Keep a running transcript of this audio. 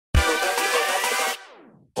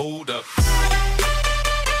Hold up.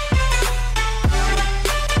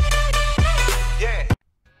 Yeah.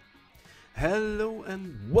 Hello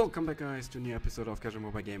and welcome back, guys, to a new episode of Casual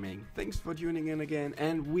Mobile Gaming. Thanks for tuning in again,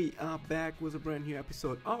 and we are back with a brand new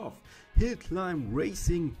episode of Hill Climb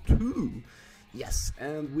Racing 2. Yes,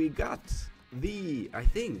 and we got the, I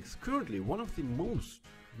think, currently one of the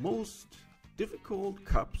most difficult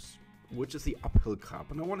cups, which is the Uphill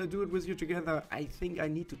Cup, and I want to do it with you together. I think I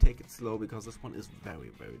need to take it slow because this one is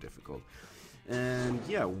very difficult. And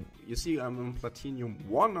yeah, you see I'm on Platinum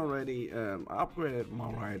 1 already. I upgraded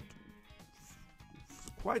my ride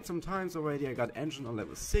quite some times already. I got engine on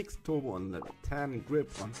level 6, turbo on level 10,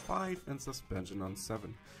 grip on 5 and suspension on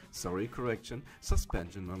 7. Sorry, correction,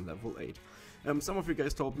 suspension on level 8. Some of you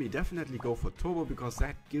guys told me definitely go for turbo because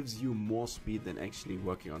that gives you more speed than actually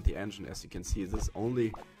working on the engine. As you can see, this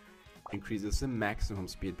only increases the maximum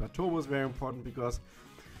speed, but turbo is very important because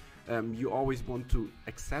you always want to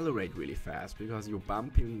accelerate really fast because you're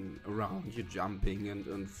bumping around, you're jumping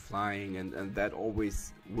and flying, and that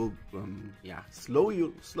always will slow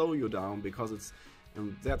you down, because it's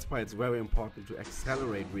that's why it's very important to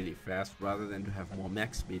accelerate really fast rather than to have more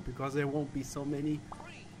max speed, because there won't be so many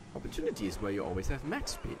opportunities where you always have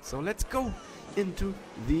max speed. So let's go into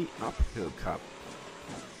the Uphill Cup,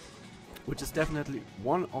 which is definitely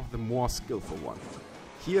one of the more skillful one.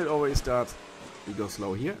 Here it always starts, we go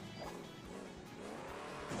slow here.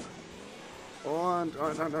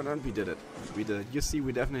 And we did it. We did it. You see,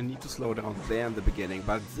 we definitely need to slow down there in the beginning,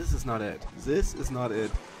 but this is not it. This is not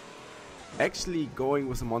it. Actually going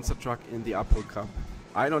with a monster truck in the Uphill Cup,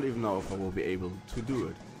 I don't even know if I will be able to do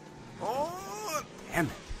it. Oh, damn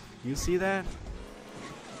it. You see that?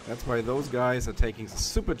 That's why those guys are taking the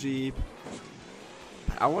Super Jeep.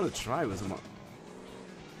 I want to try with them.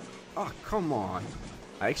 Oh, come on.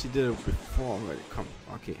 I actually did it before already. Come,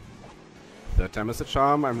 okay. Third time is a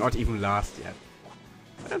charm. I'm not even last yet.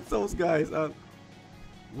 And those guys are...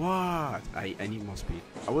 What? I need more speed.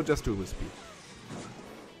 I will just do it with speed.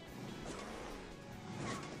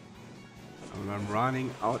 And I'm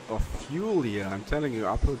running out of fuel here. I'm telling you,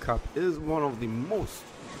 Uphill Cup is one of the most...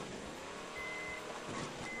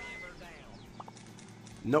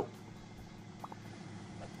 Nope.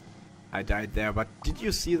 I died there, but did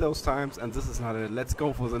you see those times? And this is not it. Let's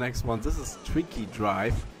go for the next one. This is Tricky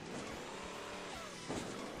Drive.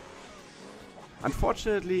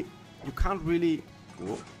 Unfortunately, you can't really...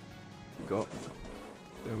 Whoa. Go.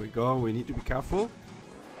 There we go. We need to be careful.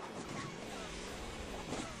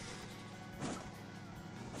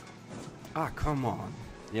 Ah, come on.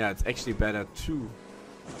 Yeah, it's actually better to...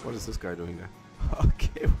 What is this guy doing there?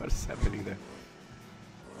 Okay, what is happening there?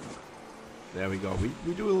 There we go.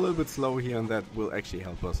 We do a little bit slow here, and that will actually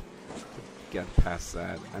help us to get past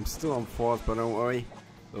that. I'm still on fourth, but don't worry.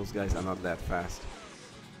 Those guys are not that fast.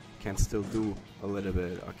 Can still do a little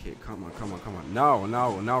bit. Okay, come on.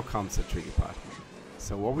 Now comes the tricky part.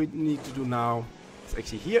 So what we need to do now is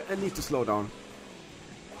actually here I need to slow down.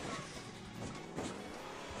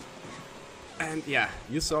 And yeah,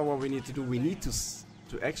 you saw what we need to do. We need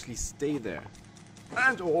to actually stay there.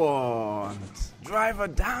 And driver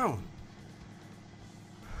down.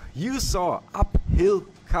 You saw Uphill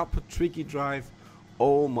Cup Tricky Drive.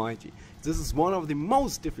 Almighty. This is one of the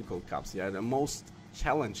most difficult cups, yeah, the most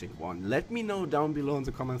challenging one. Let me know down below in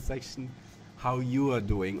the comment section how you are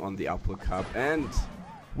doing on the Uphill Cup and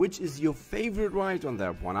which is your favorite ride on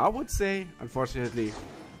that one. I would say, unfortunately,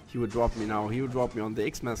 he would drop me now. He would drop me on the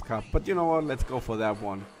X-Mas Cup, but you know what? Let's go for that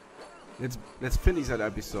one. Let's finish that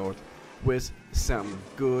episode with some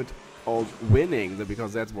good old winning,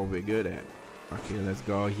 because that's what we're good at. Okay, let's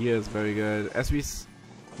go. Here is very good. As we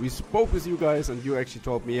spoke with you guys, and you actually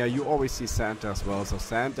told me, yeah, you always see Santa as well. So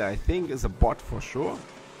Santa, I think, is a bot for sure,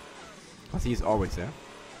 because he's always there.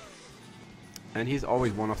 And he's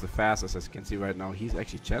always one of the fastest, as you can see right now. He's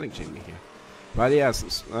actually challenging me here. But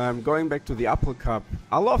yes, going back to the Uphill Cup,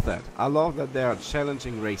 I love that. I love that there are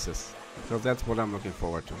challenging races, because that's what I'm looking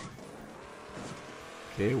forward to.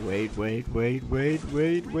 Okay, wait,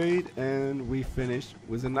 and we finished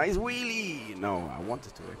with a nice wheelie. No, I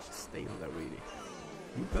wanted to actually stay on that wheelie.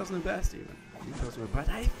 You personal best even. But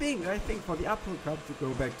I think for the Uphill Cup, to go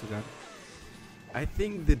back to that, I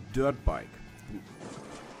think the dirt bike.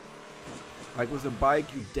 Like with a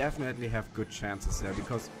bike, you definitely have good chances there,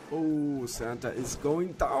 because Santa is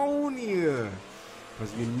going down here.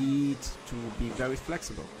 Because you need to be very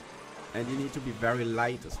flexible, and you need to be very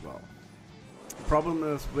light as well. Problem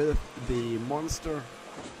is with the monster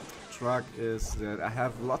truck is that I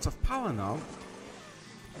have lots of power now,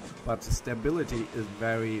 but the stability is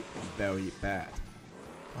very bad.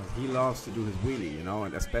 He loves to do his wheelie, you know,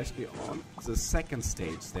 and especially on the second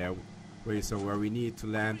stage there, where we need to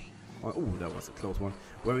land on. Oh, that was a close one.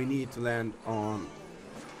 Where we need to land on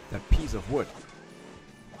that piece of wood,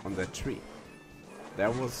 on that tree.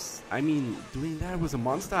 That was, I mean, doing that was a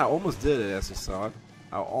monster. I almost did it, as you saw it.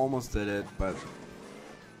 I almost did it, but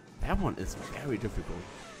that one is very difficult.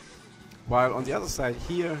 While on the other side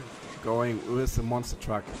here, going with the monster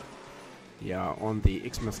truck, yeah, on the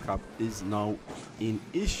Xmas Cup is no an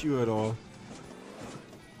issue at all.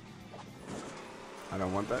 I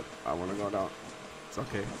don't want that. I want to go down. It's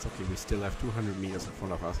okay. It's okay. We still have 200 meters in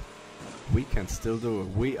front of us. We can still do it.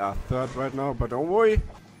 We are third right now, but don't worry.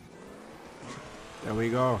 There we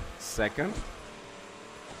go. Second.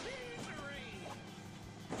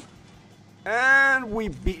 And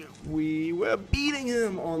we were beating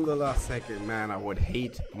him on the last second. Man, I would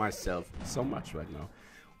hate myself so much right now.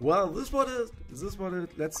 Well, this what it.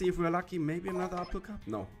 Let's see if we're lucky. Maybe another Apple Cup?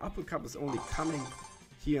 No, Apple Cup is only coming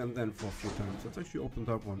here and then for a few times. Let's actually open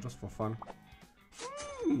up one just for fun.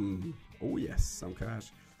 Oh yes, some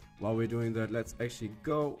cash. While we're doing that, let's actually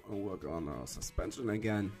go and work on our suspension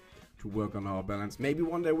again to work on our balance. Maybe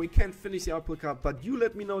one day we can finish the Apple Cup, but you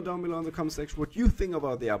let me know down below in the comment section what you think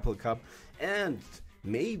about the Apple Cup. And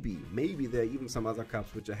maybe there are even some other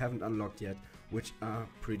cups which I haven't unlocked yet, which are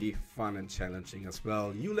pretty fun and challenging as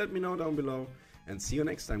well. You let me know down below, and see you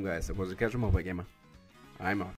next time, guys. That was a Casual Mobile Gamer. I'm out.